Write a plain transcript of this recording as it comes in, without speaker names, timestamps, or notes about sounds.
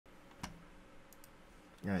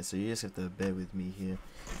Alright, so you just have to bear with me here.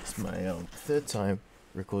 It's my third time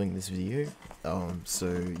recording this video.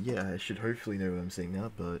 So yeah, I should hopefully know what I'm saying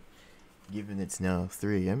now, but given it's now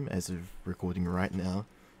 3 a.m. as of recording right now,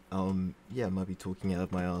 yeah, I might be talking out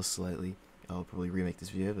of my ass slightly. I'll probably remake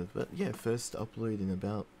this video, but yeah, first upload in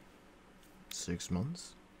about 6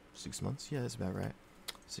 months. 6 months? Yeah, that's about right.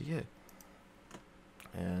 So yeah,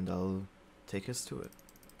 and I'll take us to it.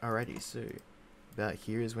 Alrighty, so about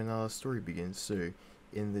here is when our story begins. So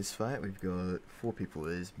in this fight, we've got 4 people.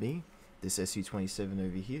 There's me, this SU-27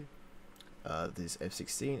 over here, this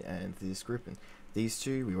F-16, and this Gripen. These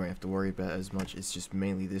two we won't have to worry about as much. It's just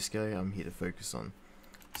mainly this guy I'm here to focus on.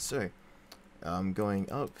 So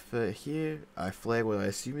going up for here, I flared what I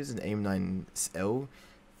assume is an AIM-9L,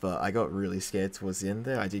 but I got really scared towards the end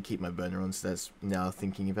there. I did keep my burner on, so that's now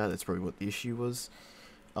thinking about it, that's probably what the issue was.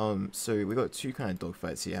 So we got two kind of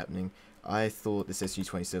dogfights here happening. I thought this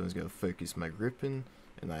SU-27 was going to focus my Gripen,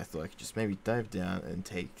 and I thought I could just maybe dive down and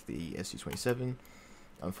take the SU-27.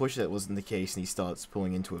 Unfortunately, that wasn't the case, and he starts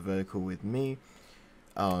pulling into a vertical with me.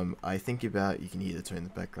 I think about, you can hear the tone in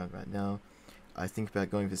the background right now, I think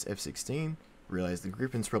about going for this F-16, realize the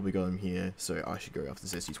Gripen's probably got him here, so I should go after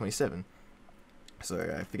this SU-27.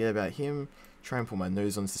 So I forget about him, try and pull my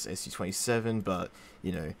nose onto this SU-27, but,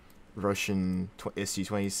 you know, Russian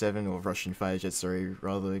SU-27, or Russian fighter jet, sorry,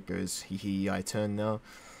 rather, goes hee I turn now.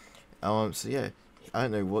 So yeah, I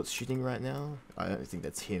don't know what's shooting right now. I don't think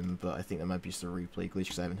that's him, but I think that might be just a replay glitch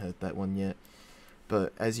because I haven't heard that one yet.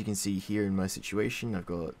 But as you can see here in my situation, I've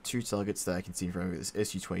got two targets that I can see in front of me. This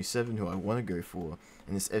SU-27, who I want to go for,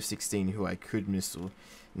 and this F-16, who I could missile.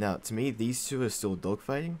 Now, to me, these two are still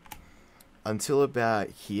dogfighting, until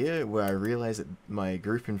about here, where I realize that my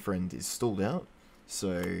Gripen friend is stalled out.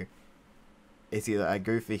 So it's either I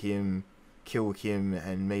go for him, kill him,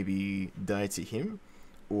 and maybe die to him,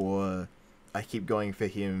 or I keep going for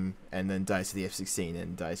him and then die to the F-16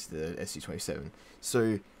 and die to the SU-27.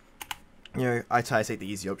 So, you know, I try to take the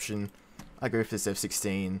easy option. I go for this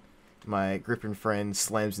F-16. My Gripen friend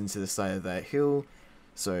slams into the side of that hill,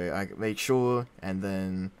 so I make sure and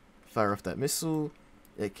then fire off that missile.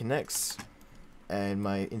 It connects, and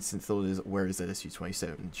my instant thought is, where is that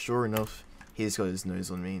SU-27? Sure enough, he's got his nose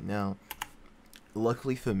on me. Now,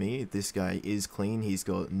 luckily for me, this guy is clean. He's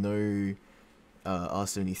got no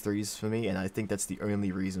R-73s for me, and I think that's the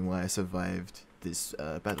only reason why I survived this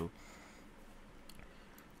battle.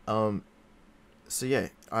 So yeah,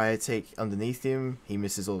 I take underneath him. He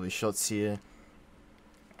misses all of his shots here,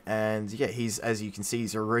 and yeah, he's, as you can see,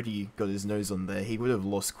 he's already got his nose on there. He would have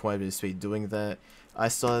lost quite a bit of speed doing that. I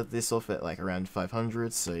started this off at like around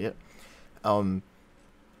 500, so yeah.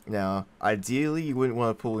 Now, ideally, you wouldn't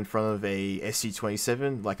want to pull in front of a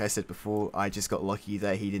SU-27. Like I said before, I just got lucky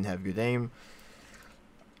that he didn't have good aim.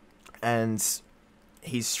 And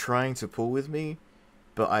he's trying to pull with me,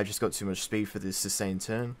 but I just got too much speed for this sustained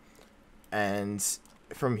turn. And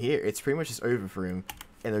from here, it's pretty much just over for him.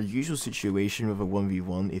 In a usual situation with a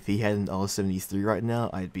 1v1, if he had an R-73 right now,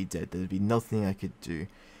 I'd be dead. There'd be nothing I could do.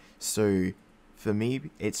 So, for me,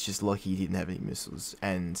 it's just lucky he didn't have any missiles.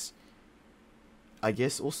 And I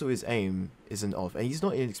guess also his aim isn't off. And he's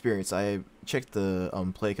not inexperienced. I checked the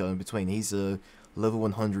play card in between. He's a level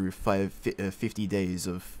 100 with 50 days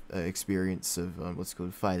of experience of what's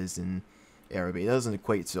called fighters in Arabic. It doesn't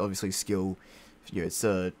equate to obviously skill. You know, it's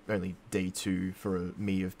only day 2 for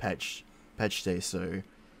me of patch day, so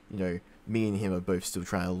you know, me and him are both still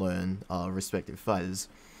trying to learn our respective fighters.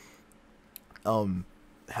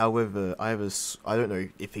 However, I don't know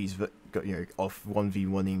if he's got, you know, off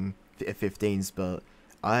 1v1ing F-15s, but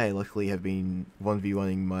I luckily have been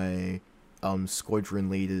 1v1ing my squadron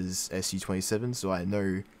leader's SU-27, so I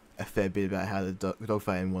know a fair bit about how to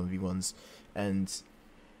dogfight in 1v1s. And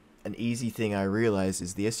an easy thing I realize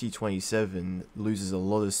is the SU-27 loses a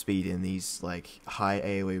lot of speed in these like high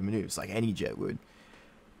AoE maneuvers, like any jet would.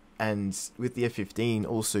 And with the F-15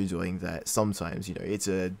 also doing that sometimes, you know, it's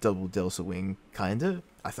a double delta wing, kinda.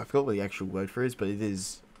 I forgot what the actual word for it is, but it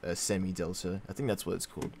is a semi-delta. I think that's what it's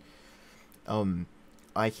called.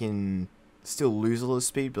 I can still lose a lot of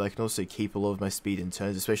speed, but I can also keep a lot of my speed in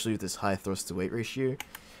turns, especially with this high thrust to weight ratio.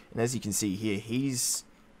 And as you can see here, he's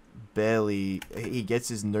barely, he gets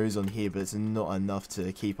his nose on here, but it's not enough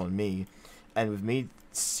to keep on me. And with me,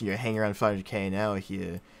 you know, hanging around 500k an hour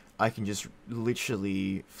here, I can just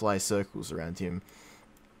literally fly circles around him.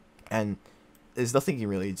 And there's nothing you can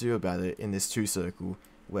really do about it in this 2 circle,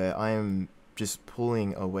 where I am just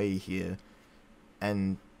pulling away here,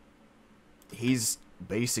 and he's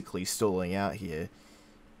basically stalling out here,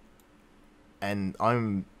 and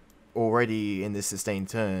I'm already in this sustained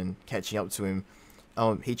turn catching up to him.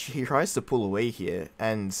 he tries to pull away here,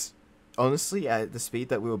 and honestly, at the speed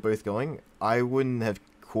that we were both going, I wouldn't have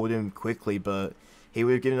caught him quickly, but he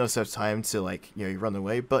would have given us time to, like, you know, run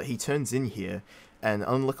away. But he turns in here, and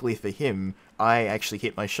unluckily for him, I actually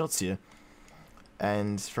hit my shots here,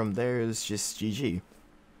 and from there it was just GG.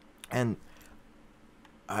 And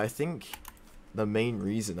I think the main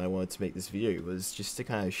reason I wanted to make this video was just to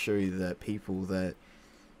kind of show that people that,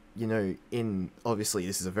 you know, obviously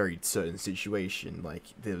this is a very certain situation, like,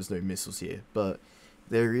 there was no missiles here, but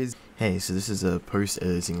there is. Hey, so this is a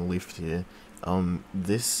post-editing lift here.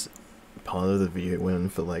 This part of the video went on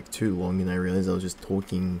for like too long, and I realized I was just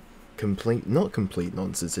talking not complete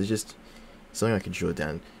nonsense. It's just something I could jot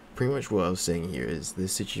down. Pretty much what I was saying here is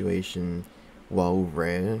this situation, while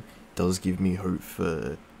rare, does give me hope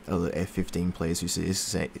for other F-15 players who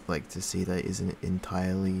like to see that isn't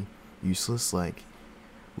entirely useless. Like,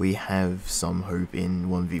 we have some hope in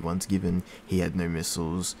 1v1s, given he had no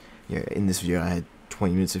missiles. You know, in this video I had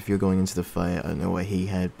 20 minutes of fuel going into the fight. I don't know what he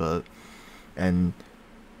had, and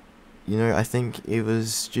you know, I think it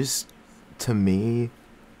was just, to me,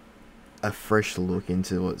 a fresh look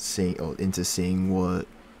into seeing what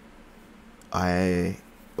I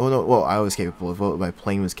was capable of, what my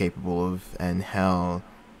plane was capable of, and how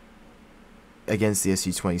against the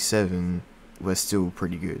SU-27 we're still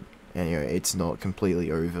pretty good, and you know, it's not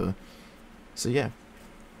completely over. So yeah,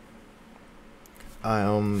 I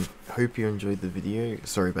hope you enjoyed the video.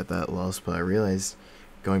 Sorry about that last part. I realized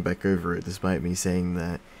going back over it, despite me saying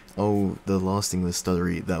that, oh, the last thing was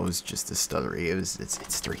stuttery, that was just a stuttery. It's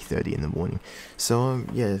 3:30 in the morning. So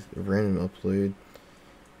yeah, random upload.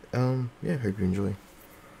 Yeah, hope you enjoy.